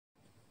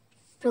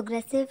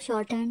Progressive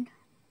Shorthand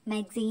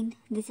Magazine,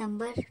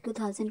 December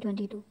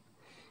 2022.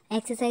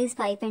 Exercise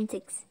 5 and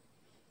 6.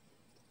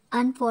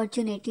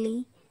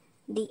 Unfortunately,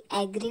 the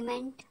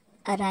agreement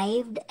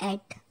arrived at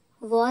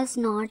was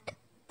not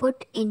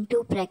put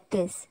into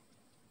practice.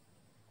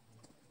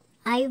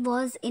 I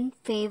was in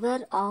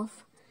favor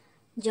of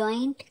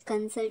joint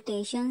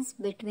consultations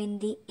between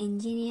the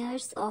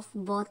engineers of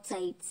both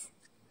sides.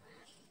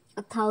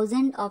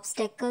 1,000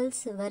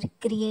 obstacles were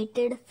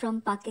created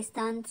from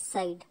Pakistan's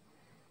side.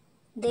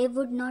 They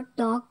would not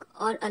talk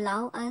or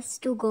allow us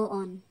to go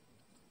on.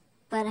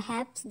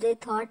 Perhaps they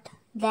thought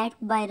that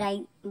by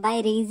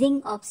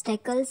raising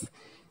obstacles,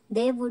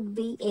 they would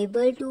be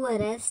able to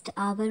arrest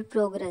our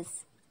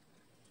progress.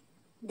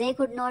 They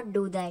could not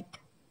do that.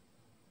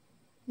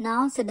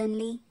 Now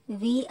suddenly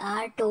we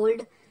are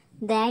told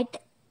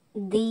that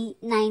the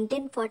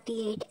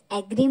 1948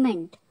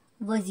 agreement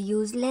was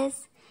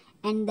useless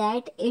and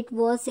that it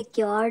was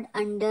secured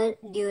under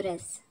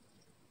duress.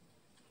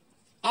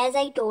 As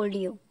I told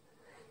you,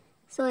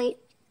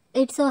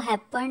 it so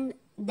happened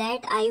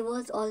that I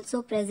was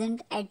also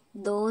present at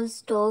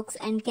those talks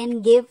and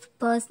can give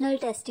personal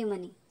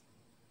testimony.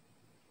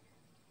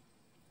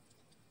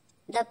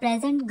 The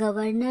present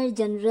Governor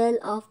General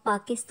of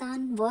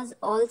Pakistan was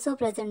also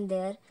present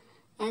there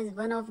as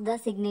one of the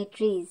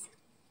signatories.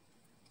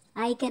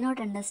 I cannot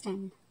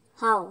understand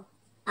how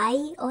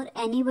I or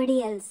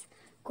anybody else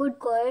could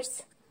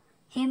coerce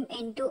him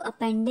into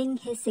appending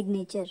his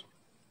signature.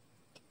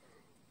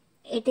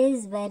 It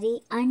is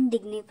very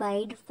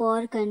undignified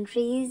for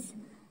countries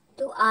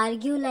to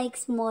argue like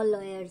small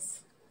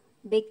lawyers.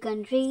 Big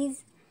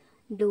countries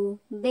do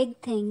big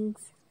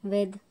things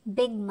with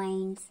big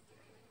minds,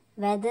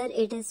 whether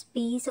it is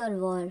peace or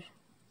war.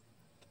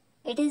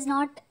 It is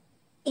not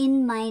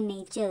in my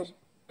nature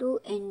to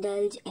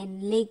indulge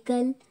in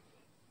legal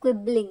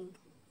quibbling.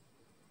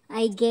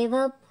 I gave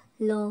up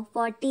law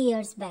 40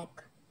 years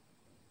back.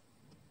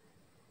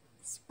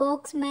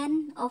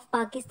 Spokesman of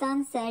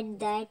Pakistan said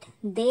that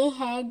they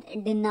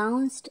had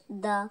denounced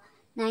the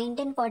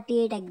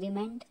 1948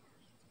 agreement.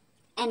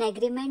 An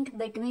agreement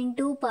between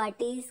two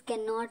parties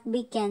cannot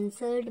be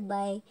cancelled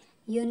by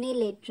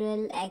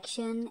unilateral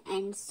action,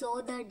 and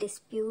so the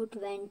dispute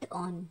went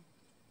on.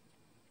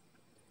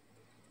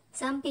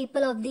 Some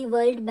people of the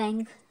World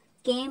Bank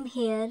came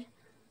here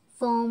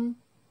from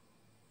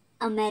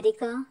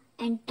America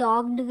and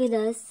talked with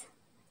us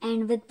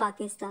and with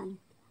Pakistan.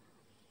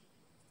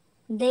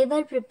 They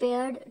were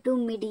prepared to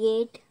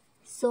mediate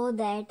so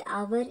that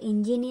our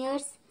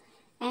engineers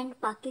and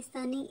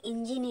Pakistani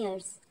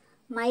engineers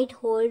might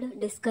hold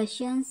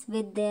discussions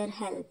with their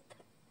help.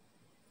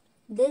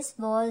 This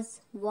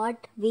was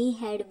what we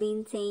had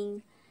been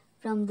saying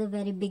from the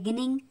very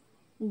beginning,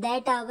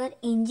 that our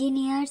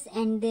engineers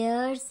and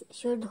theirs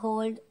should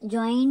hold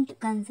joint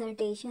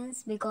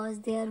consultations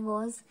because there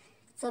was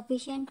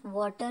sufficient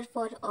water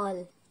for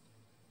all.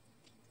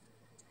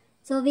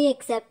 So we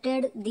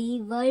accepted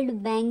the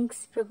World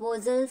Bank's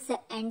proposals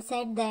and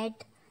said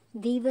that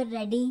we were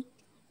ready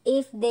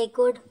if they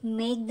could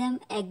make them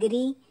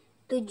agree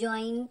to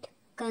joint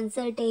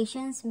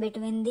consultations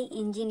between the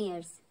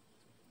engineers.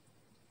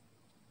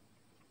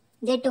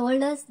 They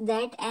told us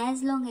that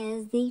as long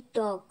as the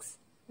talks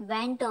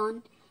went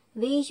on,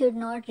 we should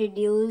not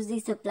reduce the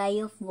supply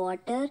of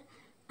water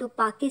to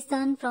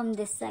Pakistan from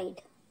this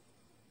side.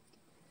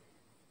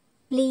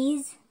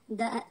 Please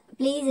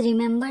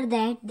remember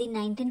that the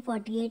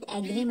 1948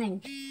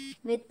 agreement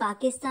with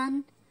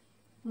Pakistan,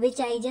 which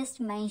I just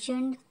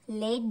mentioned,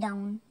 laid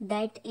down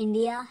that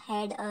India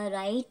had a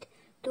right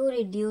to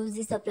reduce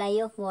the supply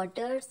of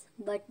waters,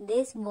 but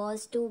this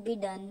was to be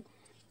done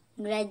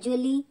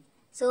gradually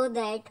so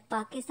that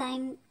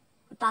Pakistan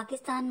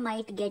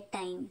might get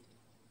time.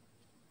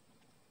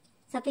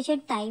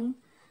 Sufficient time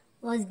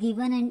was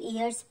given and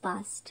years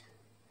passed.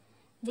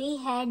 We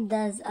had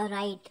thus a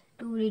right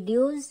to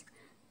reduce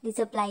the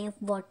supply of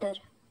water.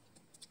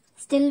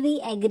 Still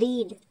we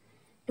agreed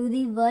to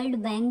the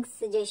World Bank's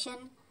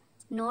suggestion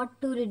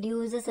not to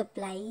reduce the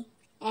supply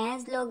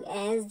as long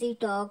as the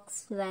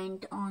talks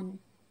went on.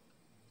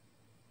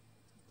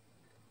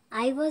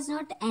 I was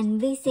not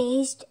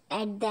envisaged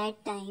at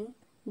that time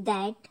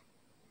that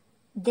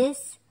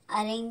this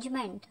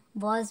arrangement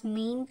was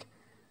meant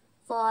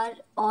for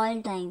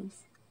all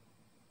times.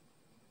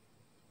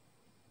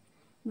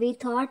 We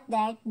thought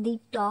that the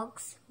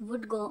talks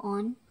would go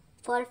on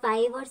for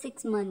 5 or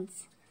 6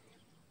 months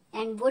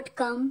and would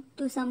come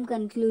to some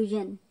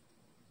conclusion.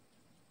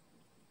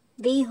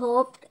 We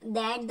hoped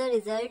that the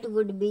result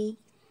would be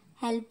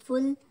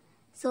helpful,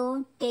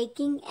 so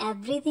taking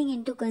everything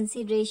into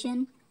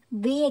consideration,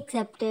 we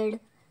accepted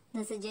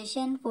the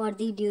suggestion for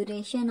the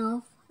duration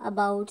of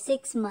about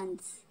 6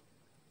 months.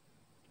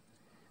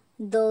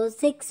 Those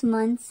 6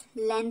 months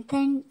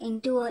lengthened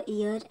into a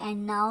year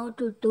and now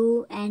to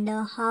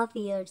 2.5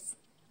 years.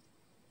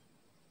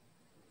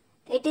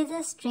 It is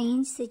a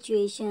strange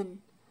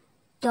situation.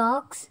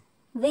 Talks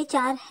which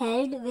are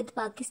held with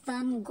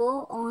Pakistan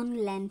go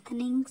on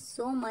lengthening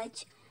so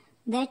much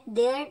that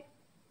there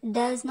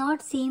does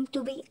not seem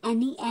to be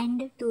any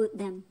end to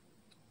them.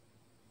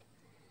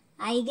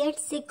 I get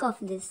sick of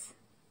this.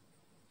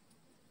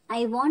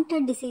 I want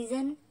a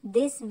decision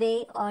this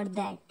way or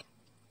that.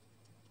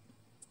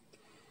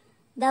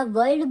 The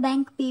World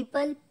Bank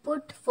people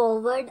put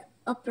forward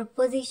a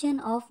proposition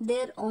of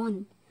their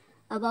own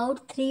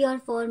about 3 or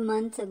 4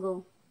 months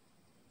ago.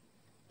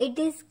 It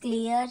is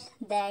clear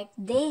that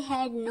they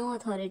had no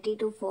authority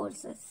to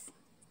force us.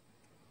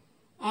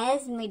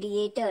 As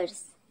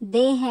mediators,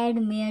 they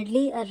had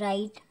merely a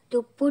right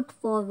to put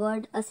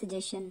forward a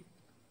suggestion.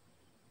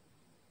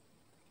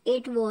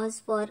 It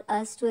was for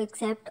us to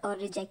accept or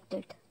reject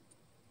it.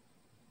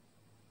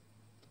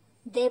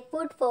 They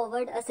put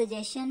forward a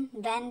suggestion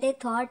when they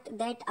thought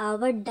that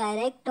our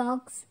direct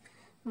talks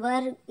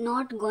were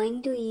not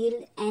going to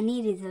yield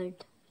any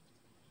result.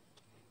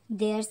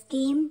 Their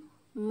scheme,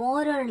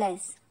 more or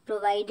less,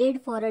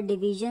 provided for a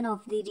division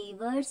of the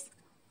rivers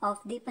of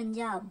the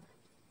Punjab.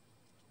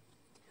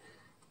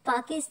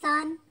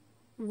 Pakistan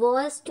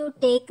was to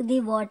take the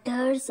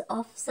waters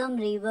of some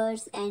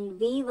rivers and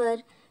we were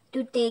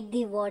to take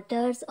the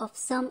waters of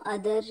some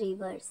other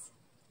rivers.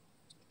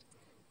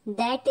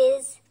 That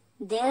is,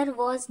 there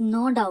was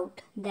no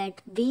doubt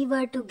that we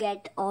were to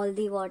get all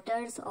the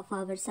waters of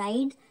our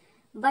side,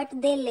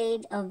 but they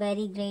laid a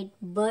very great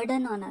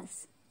burden on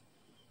us.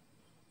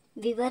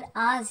 We were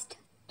asked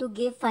to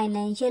give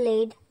financial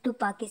aid to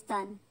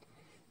Pakistan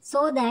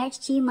so that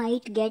she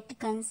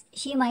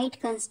might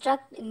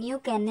construct new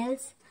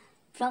canals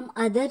from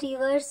other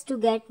rivers to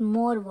get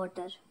more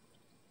water.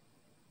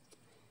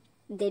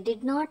 They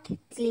did not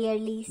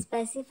clearly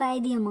specify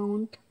the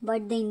amount,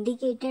 but they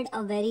indicated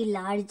a very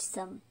large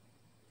sum.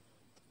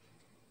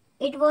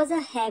 It was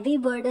a heavy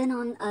burden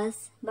on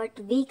us, but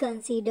we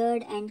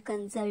considered and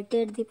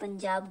consulted the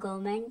Punjab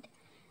government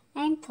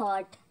and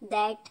thought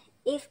that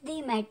if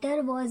the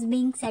matter was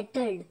being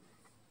settled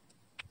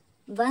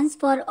once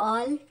for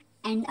all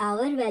and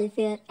our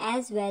welfare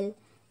as well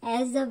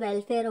as the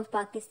welfare of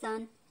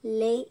Pakistan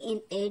lay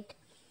in it,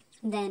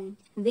 then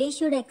we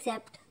should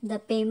accept the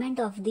payment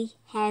of the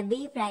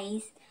heavy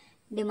price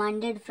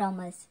demanded from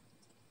us.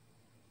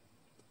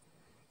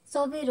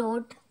 So we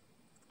wrote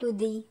to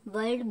the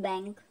World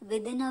Bank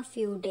within a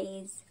few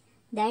days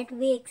that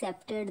we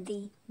accepted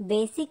the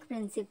basic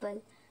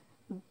principle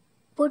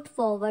put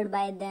forward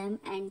by them,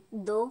 and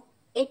though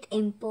it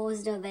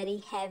imposed a very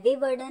heavy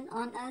burden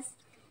on us,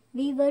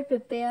 we were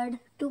prepared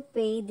to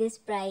pay this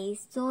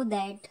price so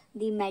that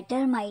the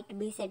matter might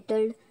be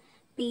settled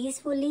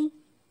peacefully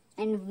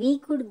and we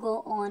could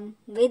go on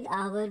with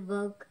our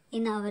work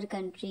in our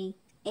country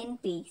in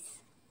peace.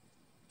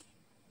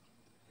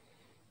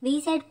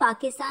 We said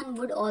Pakistan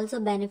would also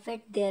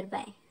benefit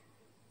thereby.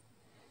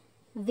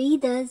 We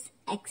thus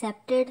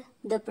accepted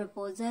the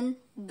proposal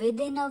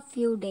within a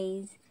few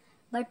days,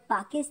 but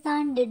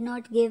Pakistan did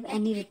not give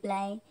any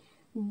reply,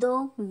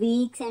 though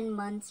weeks and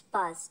months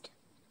passed.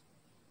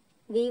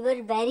 We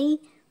were very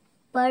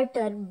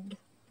perturbed.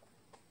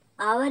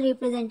 Our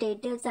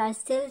representatives are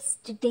still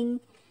sitting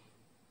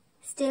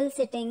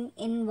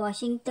in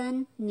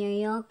Washington, New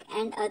York,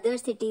 and other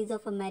cities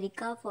of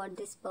America for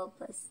this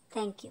purpose.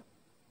 Thank you.